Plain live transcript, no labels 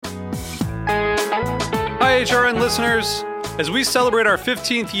HRN listeners. As we celebrate our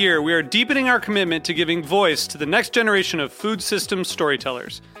 15th year, we are deepening our commitment to giving voice to the next generation of food systems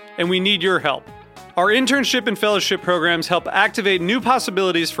storytellers, and we need your help. Our internship and fellowship programs help activate new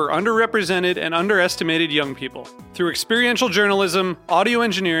possibilities for underrepresented and underestimated young people through experiential journalism, audio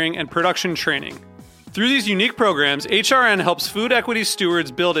engineering, and production training. Through these unique programs, HRN helps food equity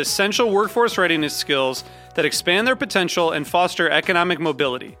stewards build essential workforce readiness skills that expand their potential and foster economic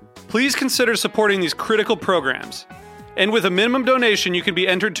mobility. Please consider supporting these critical programs. And with a minimum donation, you can be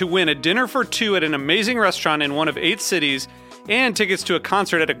entered to win a dinner for two at an amazing restaurant in one of 8 cities and tickets to a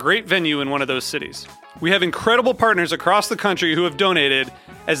concert at a great venue in one of those cities. We have incredible partners across the country who have donated,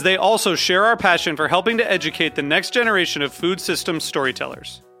 as they also share our passion for helping to educate the next generation of food systems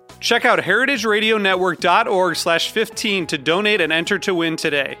storytellers. Check out heritageradionetwork.org/15 to donate and enter to win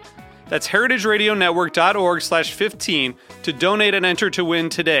today. That's heritageradionetwork.org/15 to donate and enter to win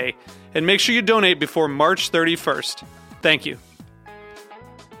today. And make sure you donate before March 31st. Thank you.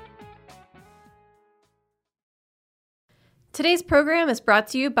 Today's program is brought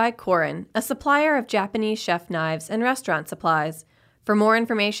to you by Korin, a supplier of Japanese chef knives and restaurant supplies. For more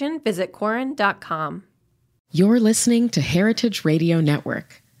information, visit korin.com. You're listening to Heritage Radio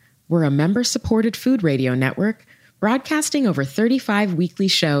Network. We're a member-supported food radio network broadcasting over 35 weekly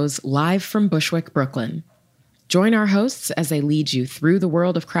shows live from Bushwick, Brooklyn. Join our hosts as they lead you through the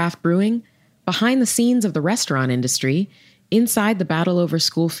world of craft brewing, behind the scenes of the restaurant industry, inside the battle over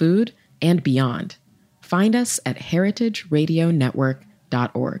school food, and beyond. Find us at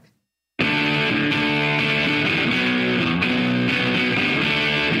heritageradionetwork.org.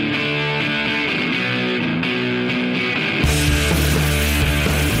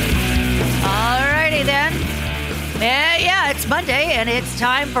 It's Monday, and it's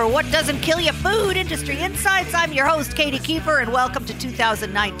time for What Doesn't Kill You Food Industry Insights. I'm your host, Katie Kiefer, and welcome to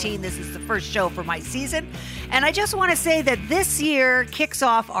 2019. This is the first show for my season, and I just want to say that this year kicks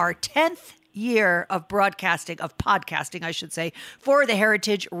off our 10th year of podcasting, I should say, for the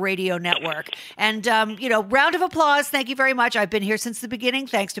Heritage Radio Network. And, round of applause. Thank you very much. I've been here since the beginning,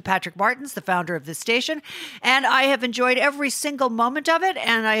 thanks to Patrick Martins, the founder of this station. And I have enjoyed every single moment of it,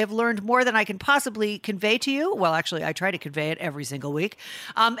 and I have learned more than I can possibly convey to you. Well, actually, I try to convey it every single week.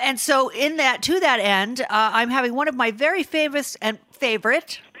 And so to that end, I'm having one of my very famous and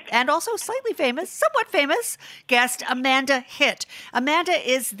favorite and also somewhat famous guest, Amanda Hitt. Amanda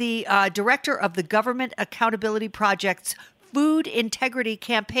is the director of the Government Accountability Project's Food Integrity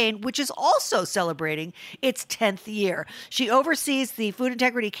Campaign, which is also celebrating its 10th year. She oversees the Food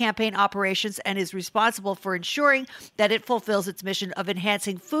Integrity Campaign operations and is responsible for ensuring that it fulfills its mission of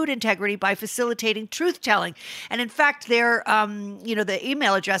enhancing food integrity by facilitating truth-telling. And in fact, the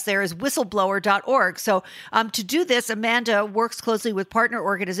email address there is whistleblower.org. So to do this, Amanda works closely with partner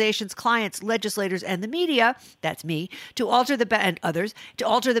organizations, clients, legislators, and the media, that's me, and others, to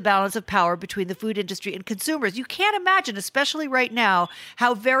alter the balance of power between the food industry and consumers. You can't imagine, especially right now,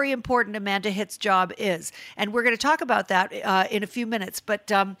 how very important Amanda Hitt's job is. And we're going to talk about that in a few minutes.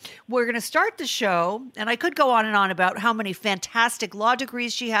 But we're going to start the show, and I could go on and on about how many fantastic law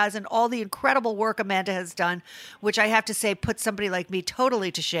degrees she has and all the incredible work Amanda has done, which I have to say puts somebody like me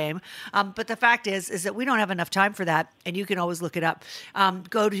totally to shame. But the fact is that we don't have enough time for that, and you can always look it up.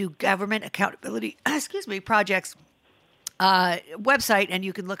 Go to Government Accountability Projects website, and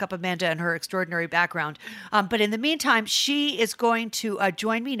you can look up Amanda and her extraordinary background. But in the meantime, she is going to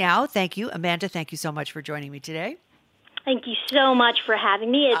join me now. Thank you, Amanda. Thank you so much for joining me today. Thank you so much for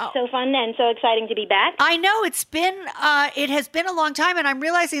having me. It's so fun and so exciting to be back. I know it has been a long time, and I'm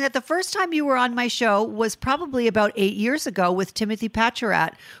realizing that the first time you were on my show was probably about 8 years ago with Timothy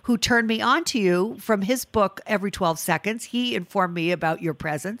Pacharat, who turned me on to you from his book, Every 12 Seconds. He informed me about your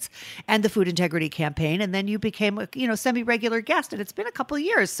presence and the Food Integrity Campaign, and then you became a semi-regular guest, and it's been a couple of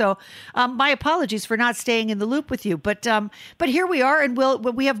years. So my apologies for not staying in the loop with you, but here we are, and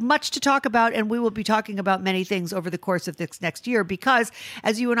we have much to talk about, and we will be talking about many things over the course of this next year, because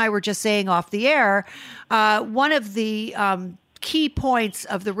as you and I were just saying off the air, one of the key points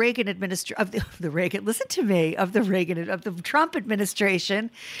of the Reagan administration, of the Trump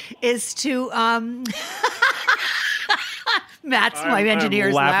administration is to Matt's my engineer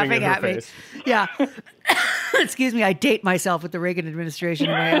is laughing at me. Yeah. Excuse me, I date myself with the Reagan administration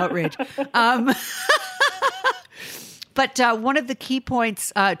in my outrage. But one of the key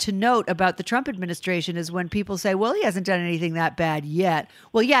points to note about the Trump administration is when people say, well, he hasn't done anything that bad yet.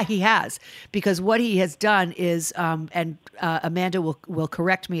 Well, yeah, he has, because what he has done is, and Amanda will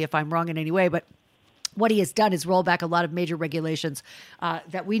correct me if I'm wrong in any way, but what he has done is roll back a lot of major regulations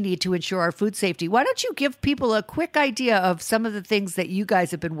that we need to ensure our food safety. Why don't you give people a quick idea of some of the things that you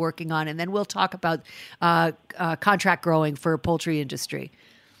guys have been working on, and then we'll talk about contract growing for poultry industry.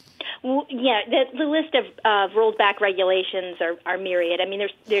 Well, yeah, the list of rolled back regulations are myriad. I mean,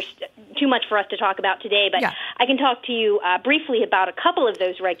 there's too much for us to talk about today, but I can talk to you briefly about a couple of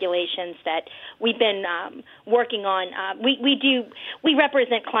those regulations that we've been working on. We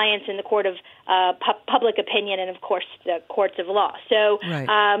represent clients in the court of public opinion and, of course, the courts of law. So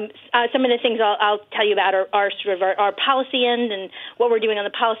some of the things I'll tell you about are sort of our policy end and what we're doing on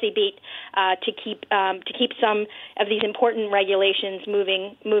the policy beat to keep some of these important regulations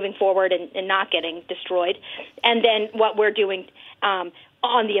moving forward and not getting destroyed, and then what we're doing on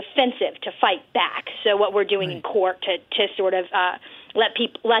the offensive to fight back. So what we're doing in court to sort of let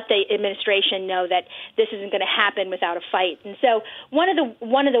the administration know that this isn't going to happen without a fight. And so one of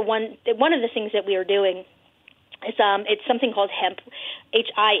the things that we are doing is it's something called HEMP,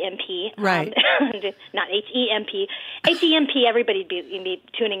 HIMP, right? Not HEMP. HEMP, everybody'd be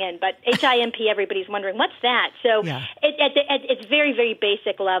tuning in, but HIMP, everybody's wondering what's that. So at its very, very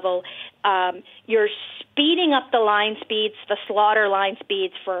basic level, you're speeding up the line speeds, the slaughter line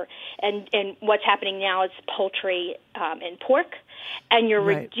speeds and what's happening now is poultry and pork, and you're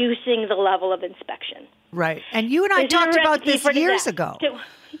reducing the level of inspection. Right, and you and I talked about this years ago. So,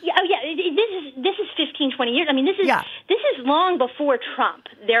 this is 15, 20 years. I mean, this is long before Trump.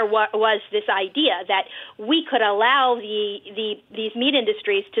 There was this idea that we could allow these meat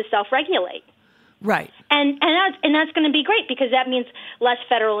industries to self-regulate. Right. And that's going to be great because that means less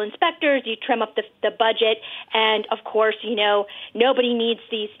federal inspectors. You trim up the budget, and of course, nobody needs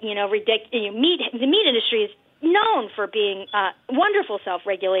these ridiculous meat. The meat industry is known for being wonderful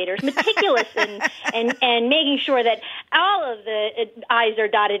self-regulators, meticulous and making sure that all of the I's are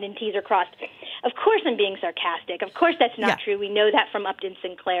dotted and T's are crossed. Of course I'm being sarcastic. Of course that's not true. We know that from Upton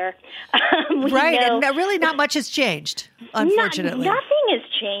Sinclair. And really not much has changed, unfortunately. Nothing has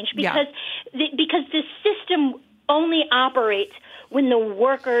changed because the system only operates when the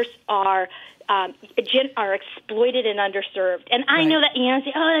workers are exploited and underserved. And I know that,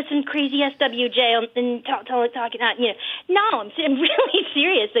 say, that's some crazy SWJ and talking. No, I'm really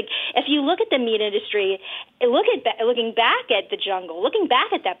serious. Like, if you look at the meat industry, looking back at The Jungle, looking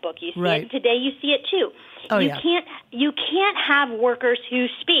back at that book, you see it. Today you see it too. You can't have workers who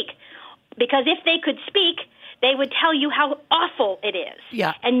speak, because if they could speak, they would tell you how awful it is.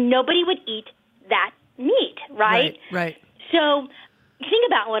 Yeah. And nobody would eat that meat, right? Right. So think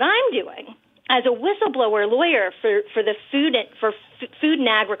about what I'm doing as a whistleblower lawyer for food and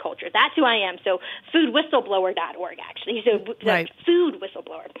agriculture. That's who I am. So foodwhistleblower.org, actually. So food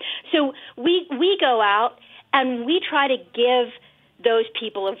whistleblower. So we go out and we try to give those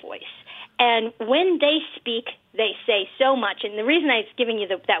people a voice. And when they speak, they say so much. And the reason I'm giving you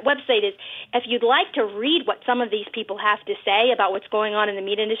that website is if you'd like to read what some of these people have to say about what's going on in the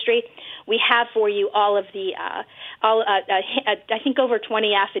meat industry, we have for you all of the, I think over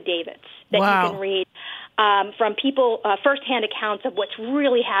 20 affidavits that you can read from people, firsthand accounts of what's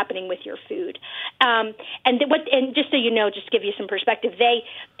really happening with your food. And just so you know, just to give you some perspective,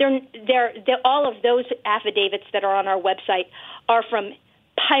 they're all of those affidavits that are on our website are from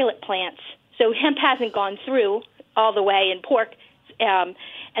pilot plants. So hemp hasn't gone through all the way in pork, and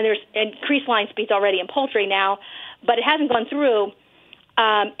there's increased line speeds already in poultry now, but it hasn't gone through.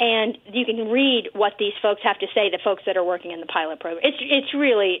 And you can read what these folks have to say, the folks that are working in the pilot program. It's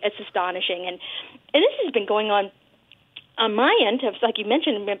astonishing, and this has been going on my end. Like you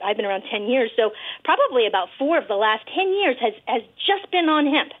mentioned, I've been around 10 years, so probably about 4 of the last 10 years has just been on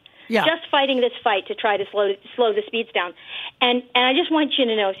hemp. Yeah. Just fighting this fight to try to slow the speeds down. And I just want you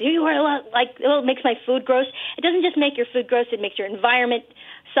to know, so you are like, it makes my food gross. It doesn't just make your food gross, it makes your environment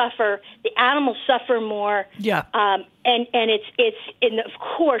suffer. The animals suffer more. Yeah. And of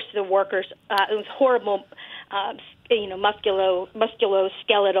course the workers, it was horrible,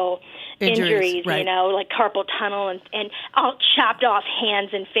 musculoskeletal injuries, right. Like carpal tunnel and all chopped off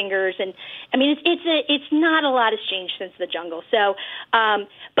hands and fingers. And I mean, it's not a lot has changed since the jungle. So,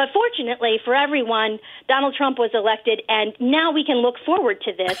 but fortunately for everyone, Donald Trump was elected, and now we can look forward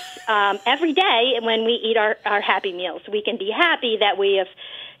to this every day when we eat our Happy Meals. We can be happy that we have,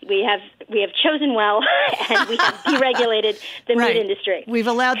 we have chosen well, and we have deregulated the meat industry. We've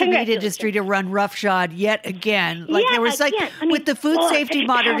allowed the meat industry to run roughshod yet again. With the Food Safety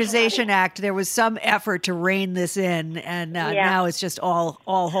Modernization Act, there was some effort to rein this in, and now it's just all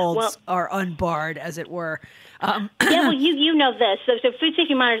holds are unbarred, as it were. Well, you know this. So food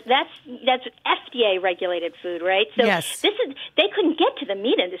safety monitors, that's FDA regulated food, right? So they couldn't get to the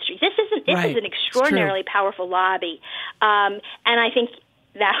meat industry. This is an extraordinarily powerful lobby, and I think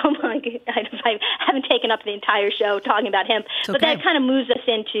that I haven't taken up the entire show talking about him, but that kind of moves us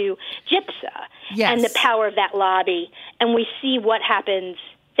into GIPSA and the power of that lobby, and we see what happens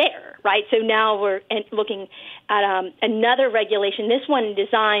there, right? So now we're looking at another regulation. This one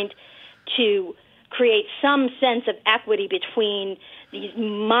designed to create some sense of equity between these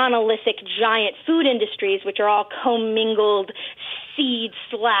monolithic giant food industries, which are all commingled seed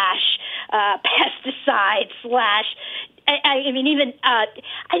 / pesticide / I mean, even I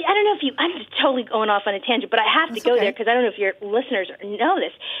don't know if I'm just totally going off on a tangent, but I have to go there because I don't know if your listeners know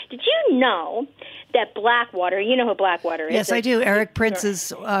this. Did you know that Blackwater? You know who Blackwater is? Yes, I do. Eric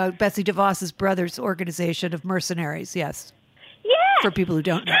Prince's, Betsy DeVos's brother's organization of mercenaries. Yes. Yeah. For people who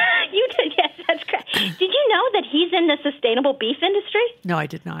don't know. You did. Yes, that's correct. Did you know that he's in the sustainable beef industry? No, I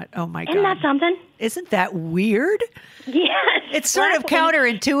did not. Oh my God! Isn't that something? Isn't that weird? Yes. It's sort of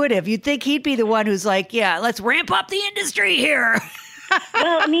counterintuitive. You'd think he'd be the one who's like, "Yeah, let's ramp up the industry here."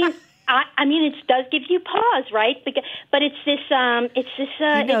 Well, I mean, it does give you pause, right? But it's this. It's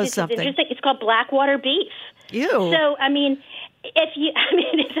interesting. It's called Blackwater beef. Ew. So I mean,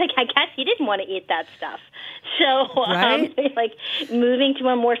 it's like I guess he didn't want to eat that stuff. So like moving to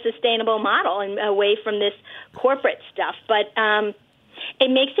a more sustainable model and away from this corporate stuff, but it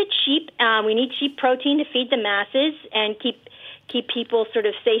makes it cheap. We need cheap protein to feed the masses and keep people sort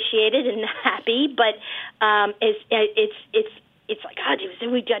of satiated and happy. But it's like, God, do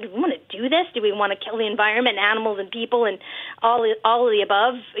we want to do this? Do we want to kill the environment, animals, and people, and all of the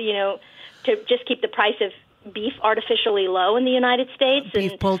above? To just keep the price of beef artificially low in the United States.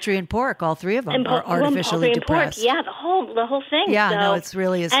 Beef, poultry, and pork, all three of them are artificially depressed. Pork, yeah, the whole thing. Yeah, so, no, it's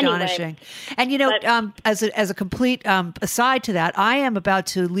really astonishing. Anyway, and as a complete aside to that, I am about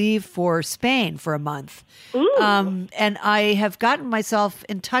to leave for Spain for a month. And I have gotten myself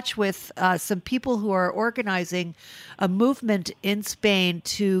in touch with some people who are organizing a movement in Spain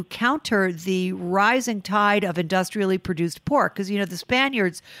to counter the rising tide of industrially produced pork. Because, the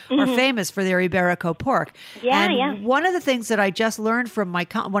Spaniards are famous for their Iberico pork. One of the things that I just learned from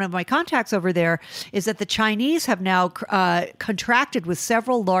one of my contacts over there is that the Chinese have now contracted with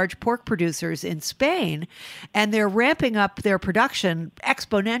several large pork producers in Spain, and they're ramping up their production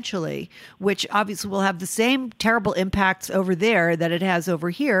exponentially, which obviously will have the same terrible impacts over there that it has over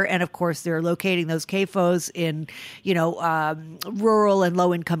here. And of course, they're locating those CAFOs in, rural and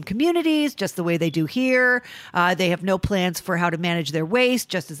low-income communities, just the way they do here. They have no plans for how to manage their waste,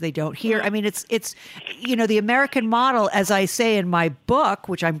 just as they don't here. I mean, it's the American model, as I say in my book,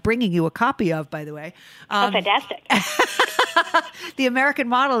 which I'm bringing you a copy of, by the way. Fantastic. The American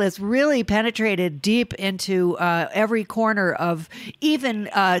model has really penetrated deep into every corner of even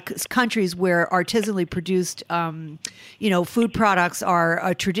countries where artisanally produced, food products are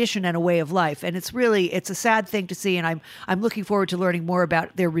a tradition and a way of life. And it's a sad thing to see. And I'm looking forward to learning more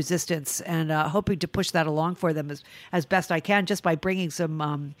about their resistance and hoping to push that along for them as best I can, just by bringing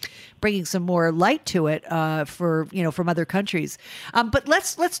some more light to it from other countries. But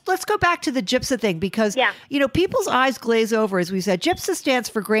let's go back to the GIPSA thing, because people's eyes glaze over, as we said. GIPSA stands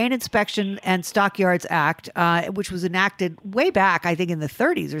for Grain Inspection and Stockyards Act, which was enacted way back, I think, in the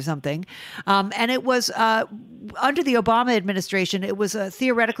 30s or something. And it was under the Obama administration. It was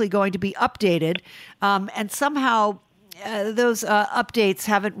theoretically going to be updated, and somehow those updates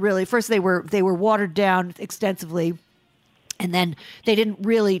haven't really. First, they were watered down extensively, and then they didn't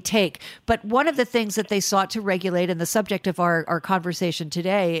really take. But one of the things that they sought to regulate, and the subject of our conversation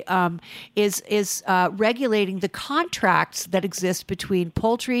today, is regulating the contracts that exist between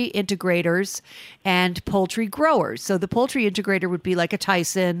poultry integrators and poultry growers. So the poultry integrator would be like a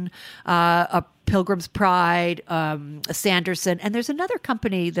Tyson, a Pilgrim's Pride, a Sanderson, and there's another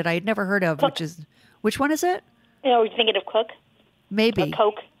company that I had never heard of, which one is it? Are you thinking of Cook? Maybe. Or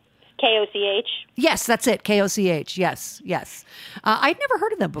Coke. KOCH? Yes, that's it. KOCH. Yes. I'd never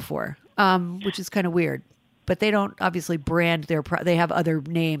heard of them before, which is kind of weird. but they don't obviously brand they have other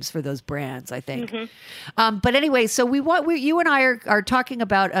names for those brands, I think. But anyway, so you and I are talking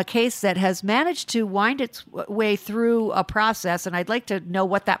about a case that has managed to wind its way through a process, and I'd like to know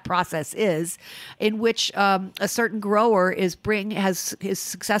what that process is, in which a certain grower is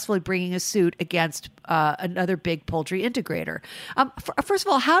successfully bringing a suit against another big poultry integrator. First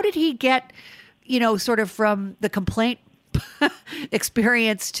of all, how did he get, sort of from the complaint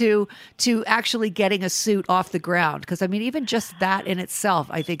experience to actually getting a suit off the ground? Because I mean, even just that in itself,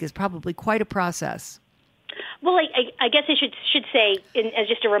 I think, is probably quite a process. Well, I guess I should say, as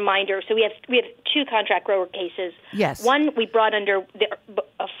just a reminder, so we have two contract grower cases. Yes. One we brought under the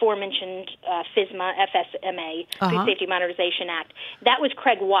aforementioned FSMA, Food Safety Modernization Act. That was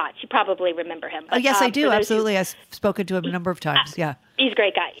Craig Watts. You probably remember him. But, yes, I do. Absolutely. I've spoken to him a number of times. Yeah. He's a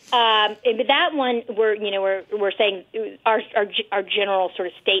great guy. But that one, we're saying our general sort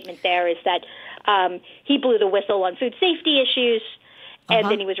of statement there is that he blew the whistle on food safety issues. And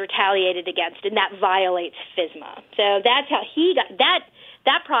then he was retaliated against, and that violates FSMA. So that's how he got that.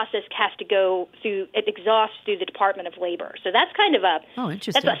 That process has to go through. It exhausts through the Department of Labor. So that's kind of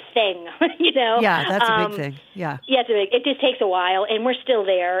interesting. That's a thing, Yeah, that's a big thing. Yeah. Yeah, it just takes a while, and we're still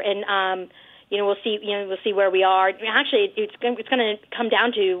there, and we'll see where we are. Actually, it's going to come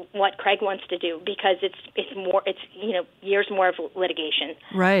down to what Craig wants to do, because it's years more of litigation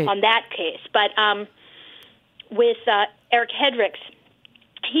on that case. But with Eric Hedrick's.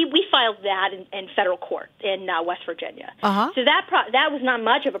 We filed that in federal court in West Virginia. So that was not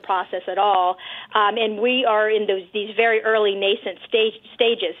much of a process at all, and we are in these very early nascent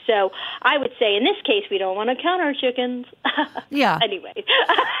stages. So I would say in this case we don't want to count our chickens. Yeah. Anyway,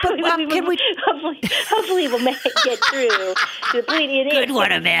 but hopefully we'll get through. Good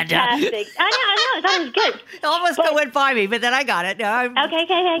one, Amanda. Fantastic. I know. I thought it was good. It almost went by me, but then I got it. No, okay.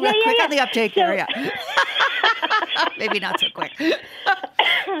 Quick on the uptake there. Yeah. Maybe not so quick.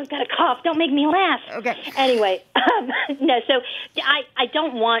 I've got a cough. Don't make me laugh. Okay. Anyway, no. So I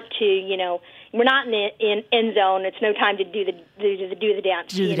don't want to. We're not in the end zone. It's no time to do the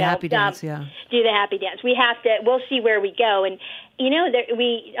dance. Do the happy dance. Yeah. Do the happy dance. We have to. We'll see where we go. And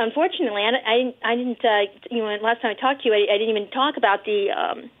we unfortunately, I didn't. Last time I talked to you, I didn't even talk about the.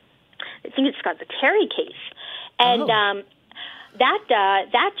 I think it's called the Terry case, and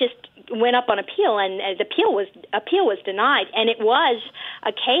that just went up on appeal, and the appeal was denied, and it was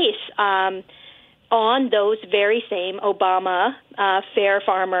a case on those very same Obama Fair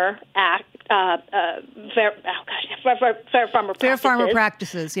Farmer Act, Fair Farmer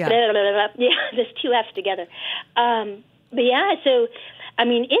Practices. Yeah, yeah, there's two F's together. But yeah, so I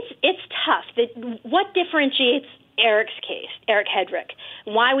mean, it's tough. What differentiates Eric's case, Eric Hedrick,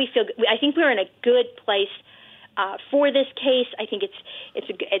 why we feel? I think we're in a good place. For this case, I think it's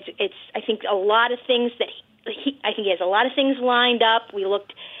I think a lot of things that I think he has a lot of things lined up. We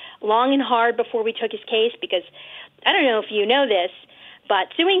looked long and hard before we took his case, because I don't know if you know this, but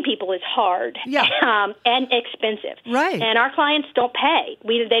suing people is hard and expensive. Right. And our clients don't pay.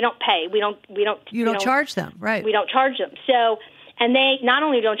 They don't pay. We don't. You don't charge them. Right. We don't charge them. So. And they not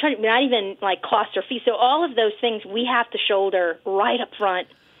only don't charge, not even like cost or fee. So all of those things we have to shoulder right up front.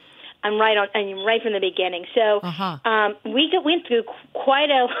 Right from the beginning. So we went through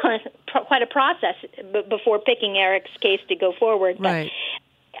quite a process before picking Eric's case to go forward. Right.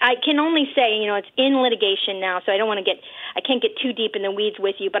 But I can only say, it's in litigation now, so I can't get too deep in the weeds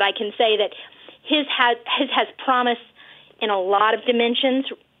with you. But I can say that his has promise in a lot of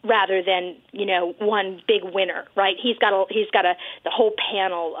dimensions, rather than one big winner, right? He's got the whole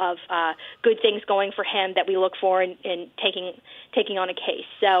panel of good things going for him that we look for in taking on a case.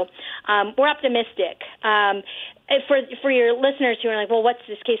 So we're optimistic. For your listeners who are like, well, what's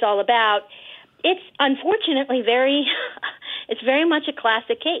this case all about? It's unfortunately it's very much a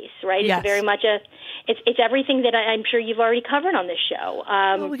classic case, right? Yes. It's very much it's everything that I'm sure you've already covered on this show.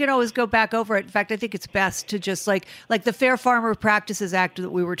 Well, we can always go back over it. In fact, I think it's best to just like the Fair Farmer Practices Act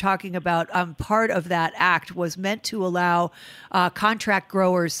that we were talking about. Part of that act was meant to allow contract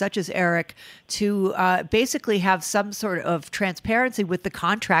growers such as Eric to basically have some sort of transparency with the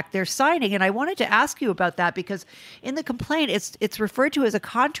contract they're signing. And I wanted to ask you about that, because in the complaint, it's referred to as a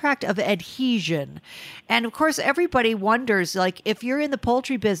contract of adhesion. And of course, everybody wonders, like, if you're in the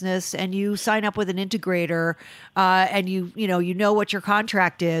poultry business and you sign up with an integrator and you know what your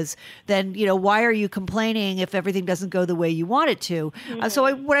contract is, then why are you complaining if everything doesn't go the way you want it to? Mm-hmm.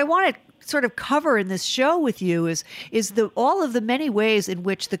 So what I want to sort of cover in this show with you is all of the many ways in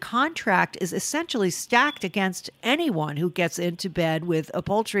which the contract is essentially stacked against anyone who gets into bed with a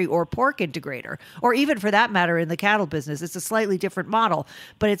poultry or pork integrator, or even for that matter in the cattle business. It's a slightly different model,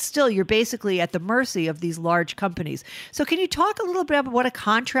 but it's still, you're basically at the mercy of these large companies. So can you talk a little bit about what a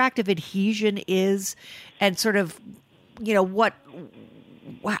contract of adhesion is, and sort of,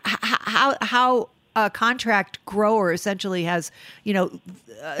 how a contract grower essentially has,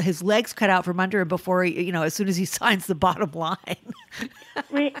 his legs cut out from under him before he, as soon as he signs the bottom line.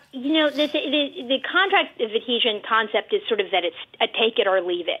 The contract of adhesion concept is sort of that it's a take it or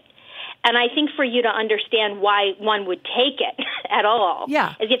leave it. And I think for you to understand why one would take it at all, is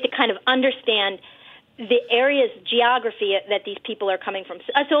you have to kind of understand the area's geography that these people are coming from.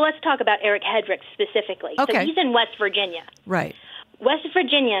 So let's talk about Eric Hedrick specifically. Okay. So he's in West Virginia. Right. West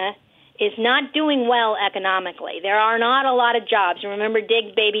Virginia is not doing well economically. There are not a lot of jobs. Remember,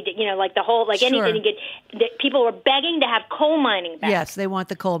 dig, baby, Sure. anything. People were begging to have coal mining back. Yes, they want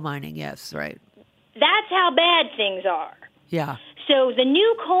the coal mining. Yes, right. That's how bad things are. Yeah. So the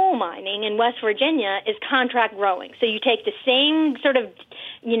new coal mining in West Virginia is contract growing. So you take the same sort of,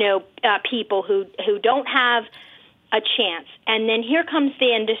 people who don't have a chance, and then here comes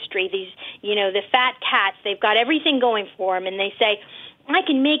the industry. These, the fat cats. They've got everything going for them, and they say, I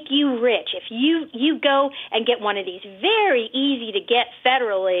can make you rich if you go and get one of these very easy to get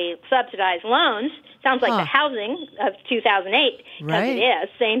federally subsidized loans. Sounds like the housing of 2008, because it is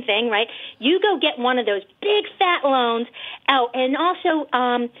same thing, right? You go get one of those big fat loans. Oh, and also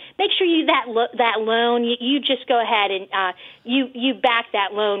make sure that loan you just go ahead and you back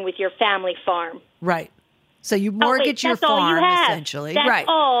that loan with your family farm. Right. So you mortgage your farm, essentially. That's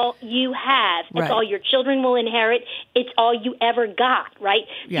all you have. That's all your children will inherit. It's all you ever got, right?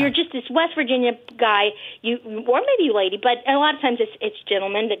 Yeah. You're just this West Virginia guy, or maybe you lady, but a lot of times it's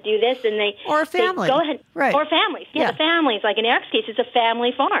gentlemen that do this, and or a family. Go ahead, right? Or families. The families. Like in Eric's case, it's a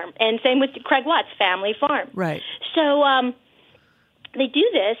family farm, and same with Craig Watts' family farm. Right. So they do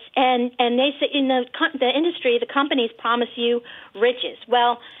this, and they say in the industry, the companies promise you riches.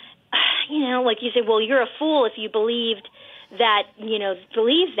 Well, like you say, well, you're a fool if you believed that,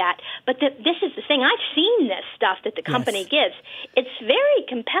 believe that. But this is the thing. I've seen this stuff that the company gives. It's very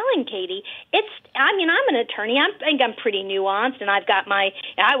compelling, Katie. I'm an attorney. I think I'm pretty nuanced, and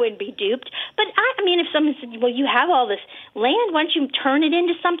I wouldn't be duped. But if someone said, well, you have all this land, why don't you turn it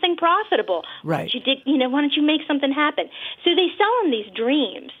into something profitable? Right. Why don't you make something happen? So they sell them these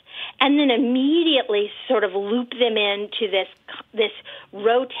dreams, and then immediately sort of loop them into this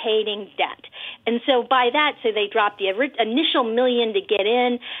rotating debt. And so by that, they drop the initial $1 million to get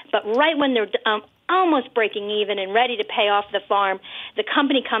in, but right when they're almost breaking even and ready to pay off the farm, the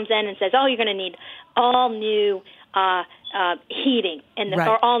company comes in and says, oh, you're going to need all new heating and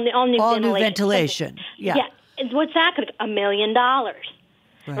or all new ventilation. Yeah. And what's that going to $1 million,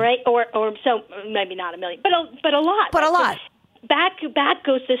 right? Or so maybe not $1 million, but a lot. But right? a lot. So back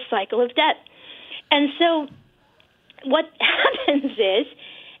goes this cycle of debt, and so what happens is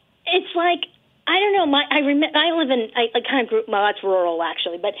it's like, I don't know. I live in. I kind of grew. Well, that's rural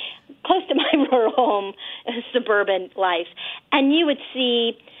actually, but close to my rural home, suburban life, and you would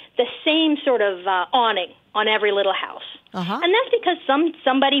see the same sort of awning on every little house, and that's because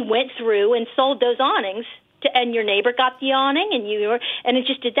somebody went through and sold those awnings, and your neighbor got the awning, and it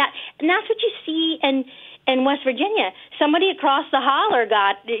just did that, and that's what you see in West Virginia. Somebody across the holler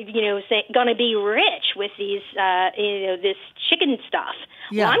got going to be rich with these this chicken stuff.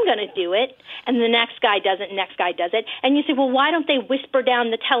 Yeah. Well, I'm going to do it, and the next guy does it, and next guy does it, and you say, well, why don't they whisper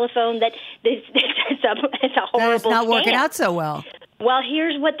down the telephone that it's a horrible it's not scam. working out so well? Well,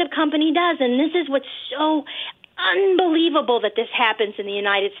 here's what the company does, and this is what's so unbelievable that this happens in the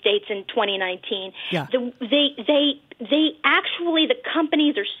United States in 2019. Yeah. They actually, the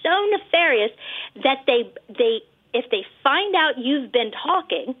companies are so nefarious that they if they find out you've been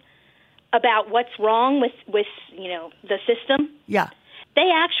talking about what's wrong with the system, they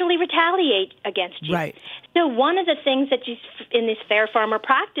actually retaliate against you. Right. So one of the things that in these fair farmer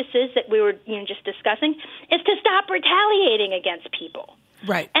practices that we were just discussing is to stop retaliating against people.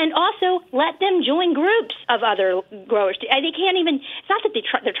 Right. And also let them join groups of other growers. They can't even, it's not that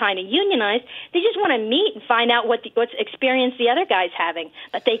they're trying to unionize. They just want to meet and find out what experience the other guy's having.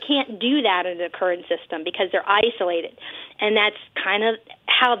 But they can't do that in the current system because they're isolated. And that's kind of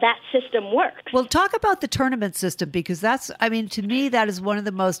how that system works. Well, talk about the tournament system, because to me, that is one of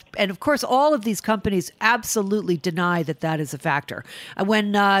the most, and of course, all of these companies absolutely deny that is a factor.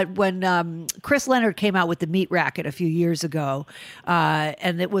 When Chris Leonard came out with the meat racket a few years ago,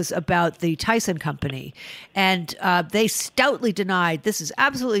 and it was about the Tyson Company. And they stoutly denied this is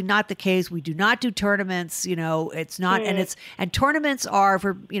absolutely not the case. We do not do tournaments. It's not, and tournaments are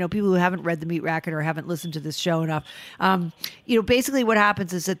for people who haven't read the Meat Racket or haven't listened to this show enough. Basically what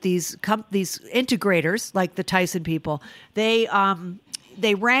happens is that these integrators, like the Tyson people, they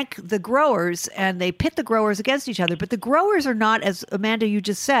rank the growers and they pit the growers against each other. But the growers are not, as Amanda, you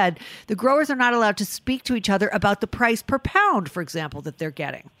just said, the growers are not allowed to speak to each other about the price per pound, for example, that they're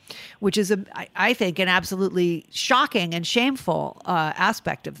getting, which is, I think, an absolutely shocking and shameful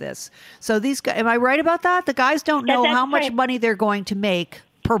aspect of this. So these guys, am I right about that? The guys don't know how much money they're going to make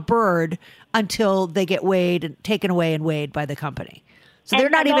per bird until they get weighed and taken away and weighed by the company. So they're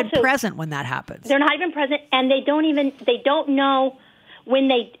not even present when that happens. They're not even present, and they don't know when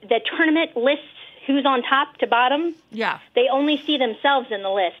the tournament lists who's on top to bottom. Yeah. They only see themselves in the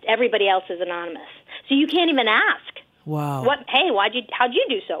list. Everybody else is anonymous. So you can't even ask. Wow. How'd you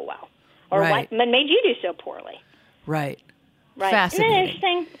do so well? Or what made you do so poorly? Right.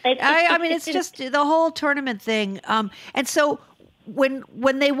 Fascinating. Isn't that interesting? It's just the whole tournament thing. And so when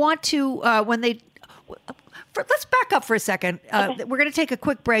they want to, let's back up for a second. Okay. We're going to take a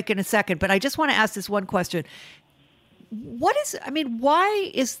quick break in a second, but I just want to ask this one question.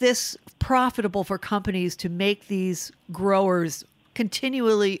 Why is this profitable for companies to make these growers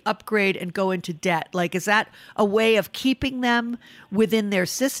continually upgrade and go into debt? Like, is that a way of keeping them within their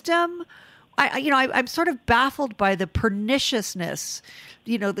system? I'm sort of baffled by the perniciousness,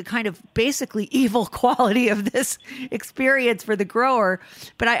 the kind of basically evil quality of this experience for the grower.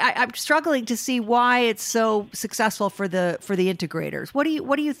 But I'm struggling to see why it's so successful for the integrators. What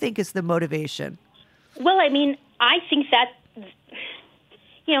do you think is the motivation? Well, I think that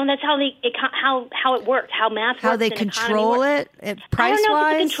that's how it works, how math works. How they control it price-wise? I don't know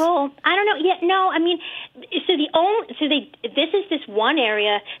if it's control. I don't know. Yeah, no. This is this one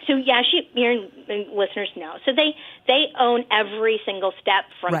area. So yeah, your listeners know. So they own every single step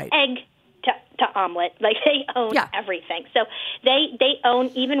from egg to omelet. Like they own everything. So they own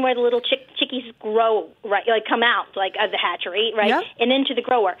even where the little chickies grow, right? Like come out like of the hatchery, right, and into the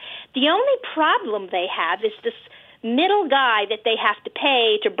grower. The only problem they have is this middle guy that they have to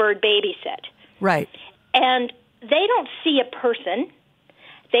pay to bird babysit. Right. And they don't see a person.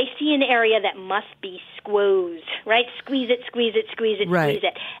 They see an area that must be squoozed, right? Squeeze it,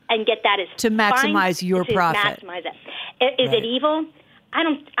 and get that as to maximize your profit. Maximize it. Is it evil? I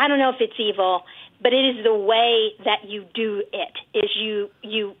don't know if it's evil, but it is the way that you do it. Is you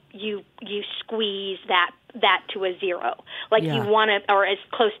squeeze that to a zero, like you want it, or as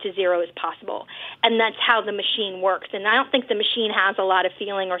close to zero as possible, and that's how the machine works. And I don't think the machine has a lot of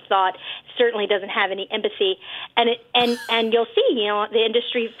feeling or thought. It certainly doesn't have any empathy, and you'll see, the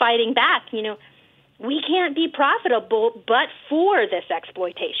industry fighting back. We can't be profitable, but for this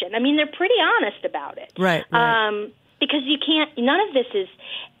exploitation. They're pretty honest about it, right. Because you can't. None of this is.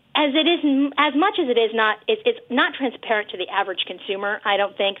 As it is, as much as it is not, it's not transparent to the average consumer. I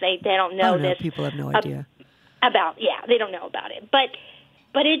don't think they don't know this. People have no idea they don't know about it. But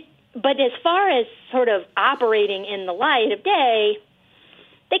as far as sort of operating in the light of day,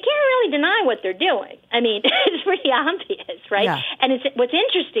 they can't really deny what they're doing. It's pretty obvious, right? Yeah. And what's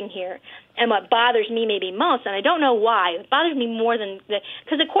interesting here, and what bothers me maybe most, and I don't know why, it bothers me more than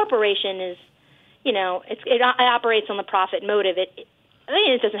because the corporation is, it operates on the profit motive. It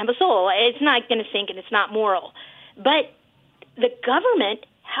doesn't have a soul. It's not going to think, and it's not moral. But the government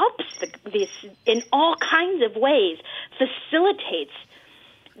helps this in all kinds of ways, facilitates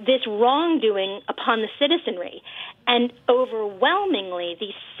this wrongdoing upon the citizenry. And overwhelmingly,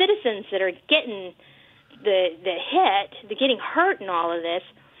 these citizens that are getting the hit, they're getting hurt in all of this,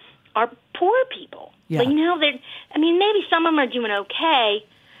 are poor people. Yeah. Maybe some of them are doing okay,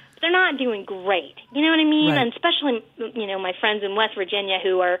 they're not doing great. You know what I mean? Right. And especially, my friends in West Virginia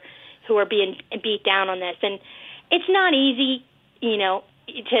who are being beat down on this. And it's not easy,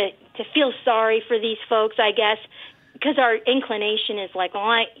 to feel sorry for these folks, I guess, because our inclination is like,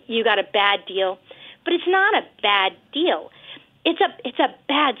 you got a bad deal. But it's not a bad deal. It's a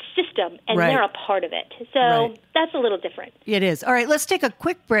bad system, and they're a part of it. So that's a little different. It is. All right, let's take a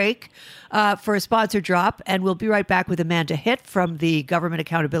quick break for a sponsor drop, and we'll be right back with Amanda Hitt from the Government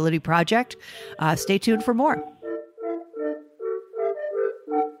Accountability Project. Stay tuned for more.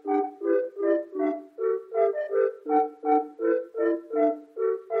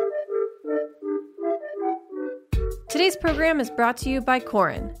 Today's program is brought to you by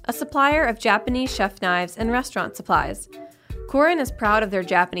Korin, a supplier of Japanese chef knives and restaurant supplies. Korin is proud of their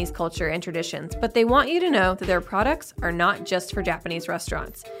Japanese culture and traditions, but they want you to know that their products are not just for Japanese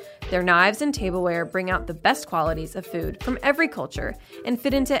restaurants. Their knives and tableware bring out the best qualities of food from every culture and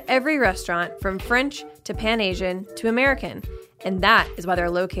fit into every restaurant from French to Pan-Asian to American. And that is why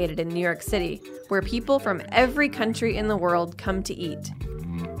they're located in New York City, where people from every country in the world come to eat.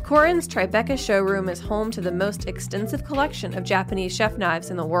 Korin's Tribeca showroom is home to the most extensive collection of Japanese chef knives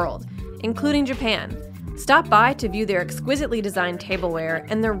in the world, including Japan. Stop by to view their exquisitely designed tableware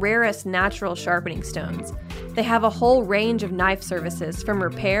and the rarest natural sharpening stones. They have a whole range of knife services from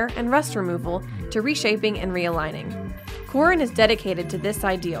repair and rust removal to reshaping and realigning. Korin is dedicated to this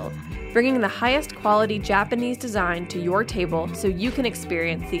ideal, bringing the highest quality Japanese design to your table so you can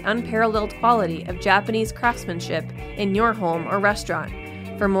experience the unparalleled quality of Japanese craftsmanship in your home or restaurant.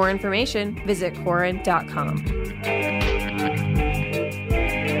 For more information, visit Korin.com.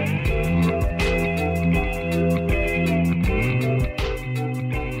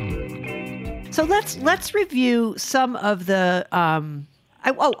 So let's review some of the. I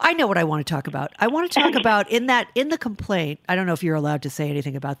know what I want to talk about. I want to talk about in the complaint. I don't know if you're allowed to say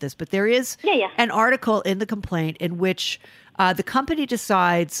anything about this, but there is an article in the complaint in which the company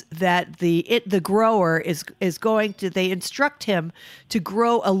decides that the grower is going to. They instruct him to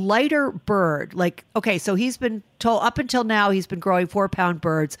grow a lighter bird. Like, okay, so he's been told up until now he's been growing 4-pound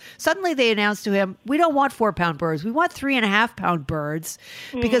birds. Suddenly they announced to him, we don't want 4-pound birds. We want 3.5-pound birds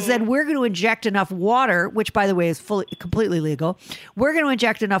because then we're going to inject enough water, which by the way is completely legal. We're going to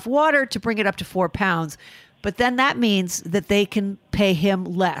inject enough water to bring it up to 4 pounds. But then that means that they can pay him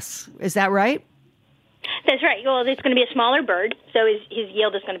less. Is that right? That's right. Well, it's going to be a smaller bird, so his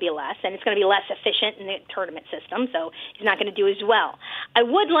yield is going to be less, and it's going to be less efficient in the tournament system, so he's not going to do as well. I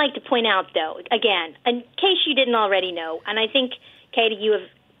would like to point out, though, again, in case you didn't already know, and I think, Katie, you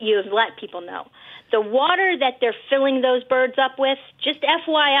have let people know, the water that they're filling those birds up with, just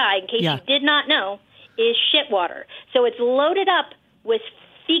FYI, in case you did not know, is shit water. So it's loaded up with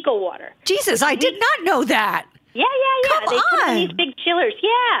fecal water. Jesus, I did not know that. Yeah. Come they put on. in these big chillers.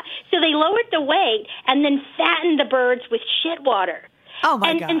 Yeah. So they lowered the weight and then fattened the birds with shit water. Oh,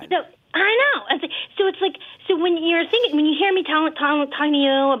 my God. And so, I know. So it's like, so when you're thinking, when you hear me talking to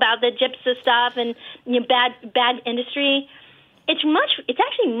you about the gypsum stuff and bad industry, it's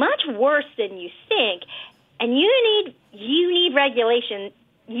actually much worse than you think. And you need regulation.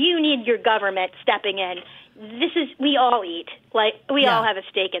 You need your government stepping in. We all eat. Like, we all have a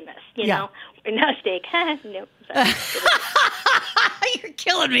stake in this, you know? No stake. No. You're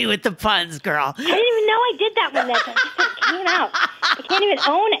killing me with the puns, girl. I didn't even know I did that one. It came out. I can't even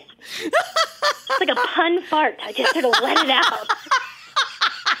own it. It's like a pun fart. I just sort of let it out.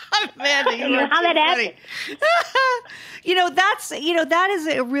 Amanda, you know how that happened. That is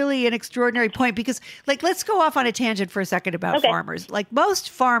really an extraordinary point because, like, let's go off on a tangent for a second about farmers. Like, most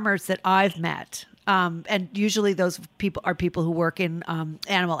farmers that I've met, and usually those people are people who work in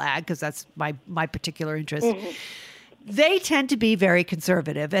animal ag, because that's my particular interest. Mm-hmm. They tend to be very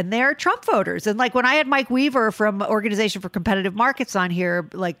conservative, and they're Trump voters. And like when I had Mike Weaver from Organization for Competitive Markets on here,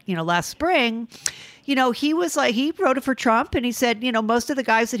 last spring, he was like, he voted for Trump, and he said, most of the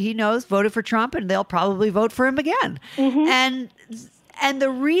guys that he knows voted for Trump, and they'll probably vote for him again. Mm-hmm. And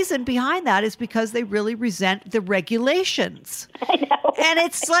the reason behind that is because they really resent the regulations. I know. And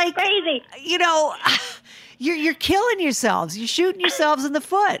it's like, crazy. You're killing yourselves. You're shooting yourselves in the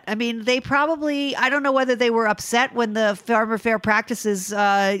foot. I mean, they probably, I don't know whether they were upset when the Farmer Fair Practices,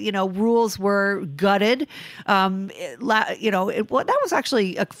 rules were gutted. That was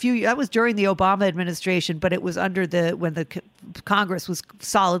actually that was during the Obama administration, but it was under when the Congress was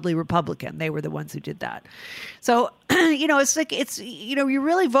solidly Republican. They were the ones who did that. So, you're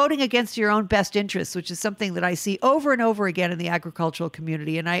really voting against your own best interests, which is something that I see over and over again in the agricultural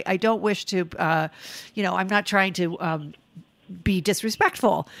community. And I don't wish to, I'm not trying to be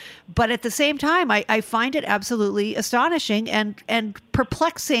disrespectful, but at the same time, I find it absolutely astonishing and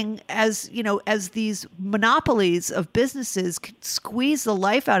perplexing as these monopolies of businesses squeeze the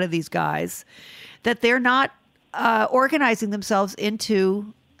life out of these guys, that they're not organizing themselves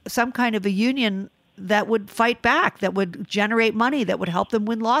into some kind of a union that would fight back, that would generate money, that would help them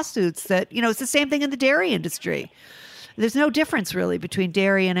win lawsuits. That, it's the same thing in the dairy industry. There's no difference really between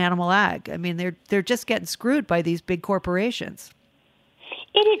dairy and animal ag. I mean, they're just getting screwed by these big corporations.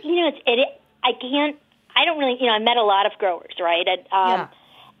 It is, I don't really, I met a lot of growers, right?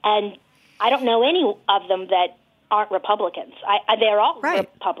 And I don't know any of them that aren't Republicans. They're all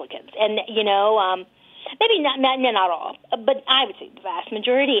Republicans. And, maybe not all, but I would say the vast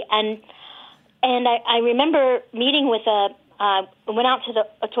majority. And I remember meeting with went out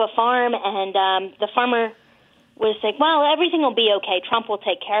to a farm, and the farmer was like, well, everything will be okay. Trump will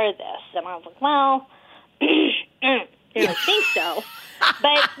take care of this. And I was like, well, I don't think so.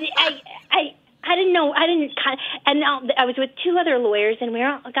 But I didn't know. And I was with two other lawyers, and we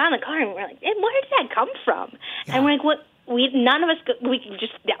got in the car, and we were like, hey, where did that come from? Yeah. And we're like, what? None of us, it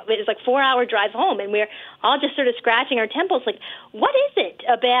was like 4-hour drive home, and we're all just sort of scratching our temples. Like, what is it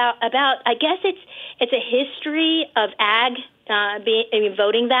about, I guess it's a history of ag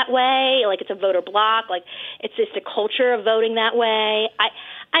voting that way, like it's a voter block, like it's just a culture of voting that way.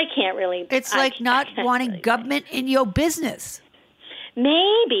 I can't really. It's like not wanting government in your business.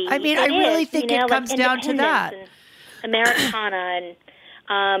 Maybe. I mean, I really think it comes down to that. Americana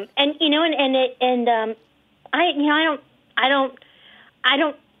I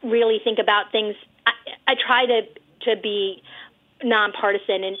don't really think about things. I try to be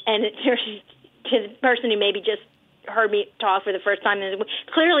nonpartisan, and to the person who maybe just heard me talk for the first time,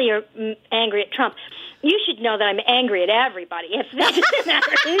 clearly you're angry at Trump. You should know that I'm angry at everybody. If it doesn't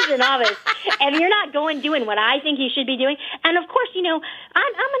matter who's in office, and you're not doing what I think you should be doing. And of course, I'm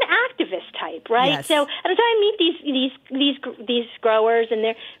an activist type, right? Yes. So I meet these growers, and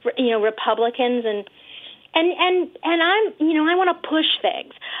they're Republicans, and I'm I want to push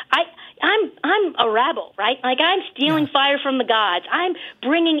things. I'm a rebel, right? Like I'm stealing fire from the gods. I'm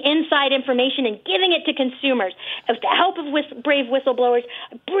bringing inside information and giving it to consumers. With the help of brave whistleblowers,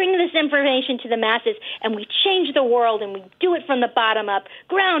 bring this information to the masses, and we change the world, and we do it from the bottom up,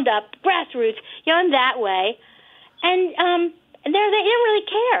 ground up, grassroots, in that way. And they don't really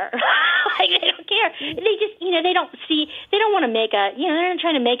care. Like they don't care. They just, they don't want to make they're not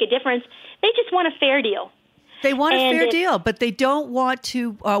trying to make a difference. They just want a fair deal. They want a fair deal, but they don't want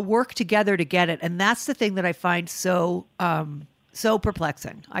to work together to get it. And that's the thing that I find so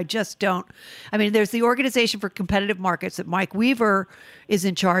perplexing. I just don't. I mean, there's the Organization for Competitive Markets that Mike Weaver is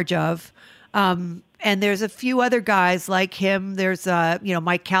in charge of. And there's a few other guys like him. There's,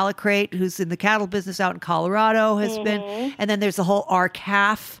 Mike Calicrate, who's in the cattle business out in Colorado, has been. And then there's the whole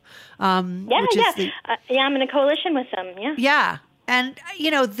RCAF. I'm in a coalition with them. Yeah. Yeah. And,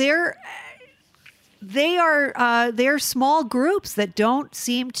 they're small groups that don't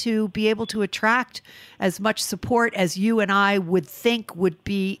seem to be able to attract as much support as you and I would think would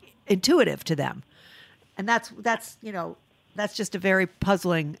be intuitive to them. And that's just a very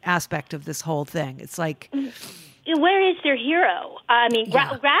puzzling aspect of this whole thing. It's like, where is their hero? I mean,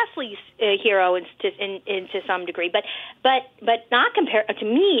 Grassley's a hero to some degree, but not compared to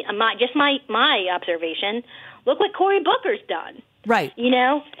me. My observation. Look what Cory Booker's done. Right.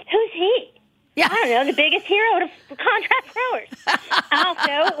 Who's he? Yeah. I don't know, the biggest hero to contract growers.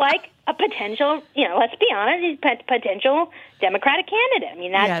 Also, like a potential, let's be honest, he's a potential Democratic candidate. I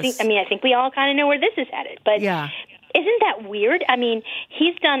mean, I think we all kind of know where this is headed. But isn't that weird? I mean,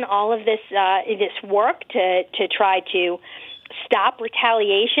 he's done all of this work to try to stop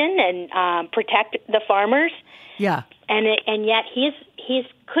retaliation and protect the farmers. Yeah. And yet he's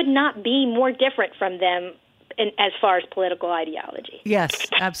could not be more different from them. As far as political ideology. Yes,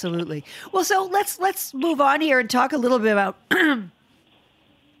 absolutely. Well, so let's move on here and talk a little bit about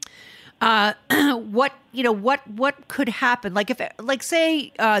what could happen. Like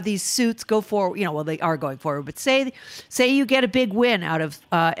say these suits go forward. They are going forward. But say you get a big win out of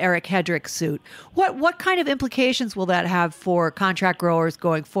Eric Hedrick's suit. What kind of implications will that have for contract growers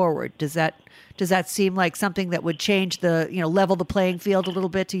going forward? Does that seem like something that would change the level the playing field a little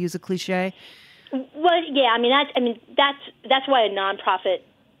bit, to use a cliche? Well, yeah, that's why a nonprofit.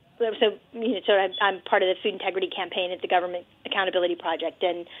 So I'm part of the food integrity campaign at the Government Accountability Project,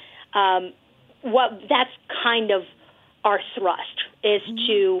 and that's kind of our thrust is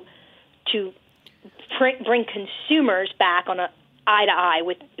to bring consumers back on a eye to eye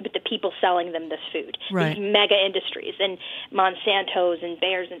with the people selling them this food. Right. These mega industries and Monsantos and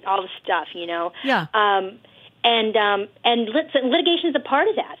Bayers and all this stuff. Yeah. And litigation is a part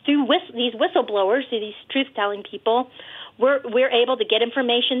of that. Through these whistleblowers, through these truth-telling people, we're able to get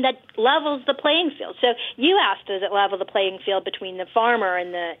information that levels the playing field. So you asked, does it level the playing field between the farmer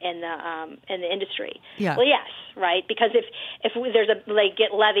and the industry? Yeah. Well, yes, right. Because if there's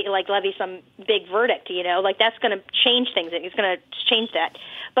levy some big verdict, that's going to change things. It's going to change that.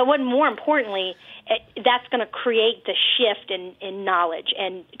 But what more importantly, that's going to create the shift in knowledge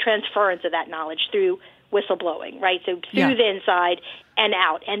and transference of that knowledge through whistleblowing, right? So through the inside and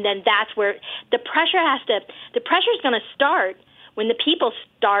out. And then that's where the pressure is going to start when the people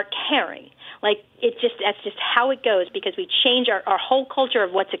start caring. Like, that's just how it goes, because we change our whole culture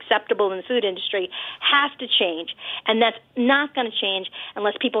of what's acceptable in the food industry has to change. And that's not going to change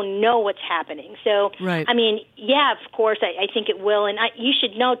unless people know what's happening. So, right. I mean, yeah, of course, I think it will. And you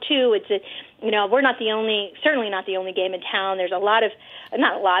should know, too, we're certainly not the only game in town. There's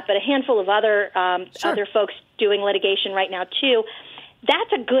a handful of other folks doing litigation right now, too.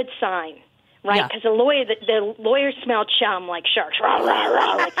 That's a good sign. Right, because the lawyers smell chum like sharks. Rah, rah,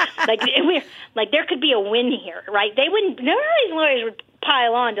 rah, like there could be a win here, right? None of these lawyers would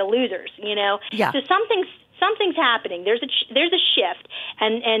pile on to losers, Yeah. So something's happening. There's a shift,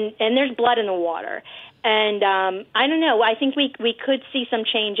 and there's blood in the water, and I don't know. I think we could see some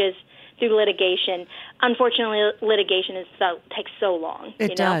changes through litigation. Unfortunately, litigation takes so long.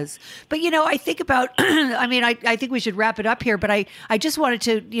 It does. But, I think about, I think we should wrap it up here, but I just wanted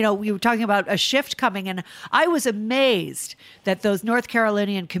to, we were talking about a shift coming, and I was amazed that those North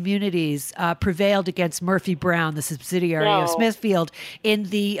Carolinian communities prevailed against Murphy Brown, the subsidiary of Smithfield, in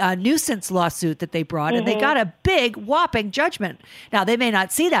the nuisance lawsuit that they brought, and they got a big, whopping judgment. Now, they may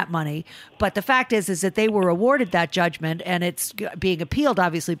not see that money, but the fact is that they were awarded that judgment, and it's being appealed,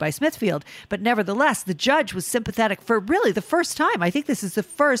 obviously, by Smithfield. But nevertheless, the judge was sympathetic for really the first time. I think this is the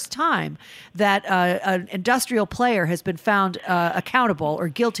first time that an industrial player has been found accountable or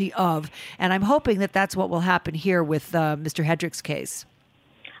guilty of. And I'm hoping that that's what will happen here with Mr. Hedrick's case.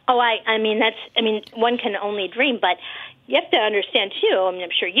 Oh, one can only dream, but you have to understand too. I'm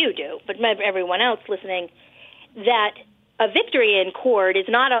sure you do, but everyone else listening, that a victory in court is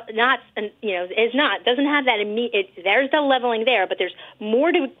doesn't have that immediate. There's the leveling there, but there's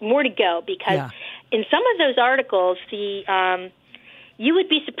more to go, because in some of those articles, you would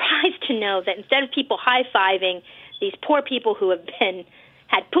be surprised to know that instead of people high-fiving these poor people who have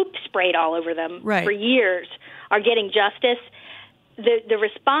had poop sprayed all over them for years are getting justice, the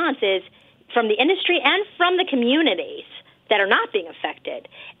response is from the industry and from the communities that are not being affected,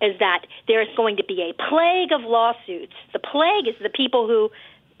 is that there is going to be a plague of lawsuits. The plague is the people who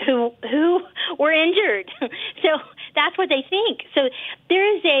were injured. So that's what they think. So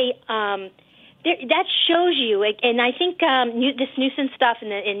there is that shows you, and I think this nuisance stuff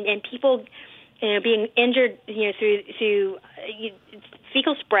and people being injured through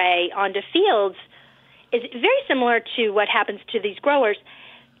fecal spray onto fields is very similar to what happens to these growers.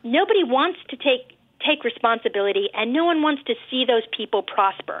 Nobody wants to take responsibility, and no one wants to see those people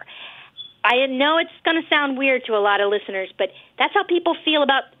prosper. I know it's going to sound weird to a lot of listeners, but that's how people feel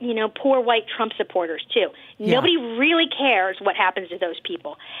about, poor white Trump supporters, too. Yeah. Nobody really cares what happens to those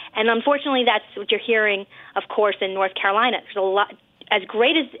people. And unfortunately, that's what you're hearing, of course, in North Carolina. There's a lot, as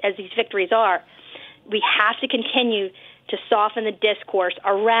great as these victories are, we have to continue to soften the discourse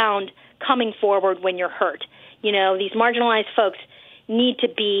around coming forward when you're hurt. These marginalized folks need to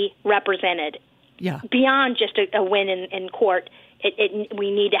be represented. Yeah. Beyond just a win in court,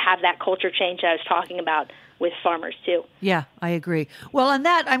 we need to have that culture change that I was talking about with farmers, too. Yeah, I agree. Well, on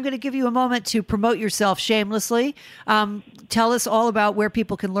that, I'm going to give you a moment to promote yourself shamelessly. Tell us all about where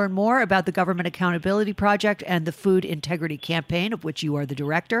people can learn more about the Government Accountability Project and the Food Integrity Campaign, of which you are the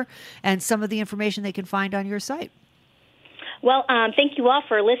director, and some of the information they can find on your site. Well, thank you all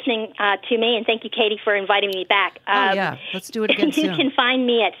for listening to me, and thank you, Katie, for inviting me back. Let's do it again soon. You can find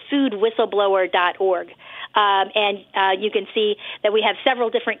me at foodwhistleblower.org, and you can see that we have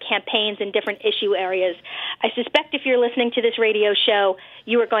several different campaigns in different issue areas. I suspect if you're listening to this radio show,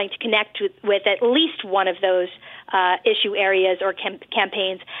 you are going to connect with at least one of those issue areas or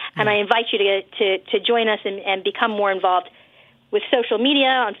campaigns, and I invite you to join us and become more involved with social media,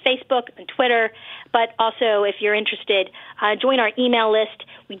 on Facebook and Twitter, but also if you're interested, join our email list.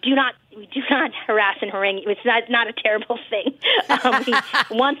 We do not harass and harangue. It's not a terrible thing.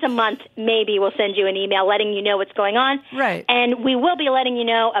 Once a month, maybe we'll send you an email letting you know what's going on. Right. And we will be letting you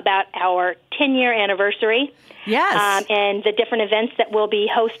know about our 10-year anniversary. Yes. And the different events that we'll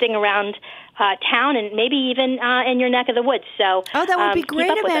be hosting around town and maybe even in your neck of the woods. So, that would be great,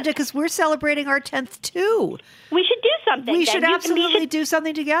 Amanda, because we're celebrating our 10th too. We should do something. We should absolutely do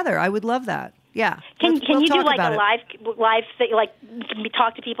something together. I would love that. Yeah. Can you do like a live thing, like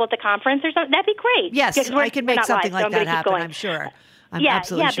talk to people at the conference or something? That'd be great. Yes, I can make something like that happen. I'm sure. I'm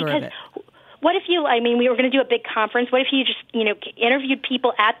absolutely sure of it. What if we were going to do a big conference. What if you just, interviewed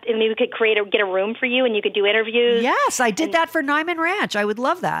people and maybe we could get a room for you and you could do interviews? Yes, I did that for Nyman Ranch. I would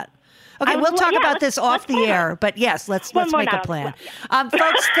love that. Okay, we'll talk about this off the air, but yes, let's make a plan.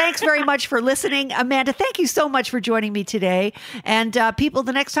 Folks, thanks very much for listening. Amanda, thank you so much for joining me today. And people,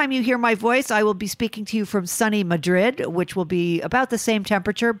 the next time you hear my voice, I will be speaking to you from sunny Madrid, which will be about the same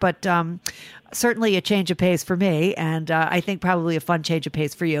temperature, but certainly a change of pace for me, and I think probably a fun change of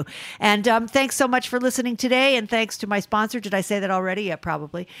pace for you. And thanks so much for listening today, and thanks to my sponsor. Did I say that already? Yeah,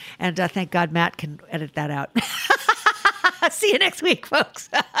 probably. And thank God Matt can edit that out. See you next week, folks.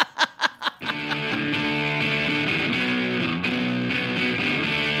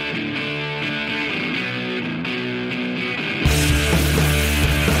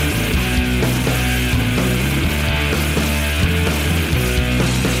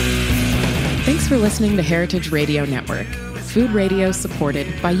 Thanks for listening to Heritage Radio Network, food radio supported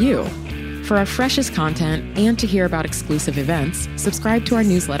by you. For our freshest content and to hear about exclusive events, subscribe to our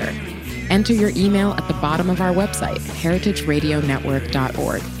newsletter. Enter your email at the bottom of our website,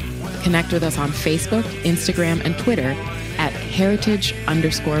 heritageradionetwork.org. Connect with us on Facebook, Instagram, and Twitter at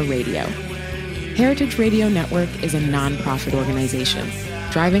heritage_radio. Heritage Radio Network is a nonprofit organization,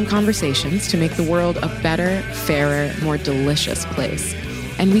 driving conversations to make the world a better, fairer, more delicious place.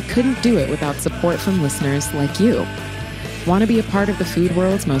 And we couldn't do it without support from listeners like you. Want to be a part of the food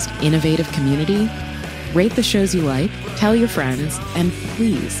world's most innovative community? Rate the shows you like, tell your friends, and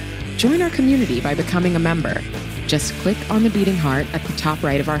please join our community by becoming a member. Just click on the beating heart at the top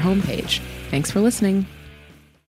right of our homepage. Thanks for listening.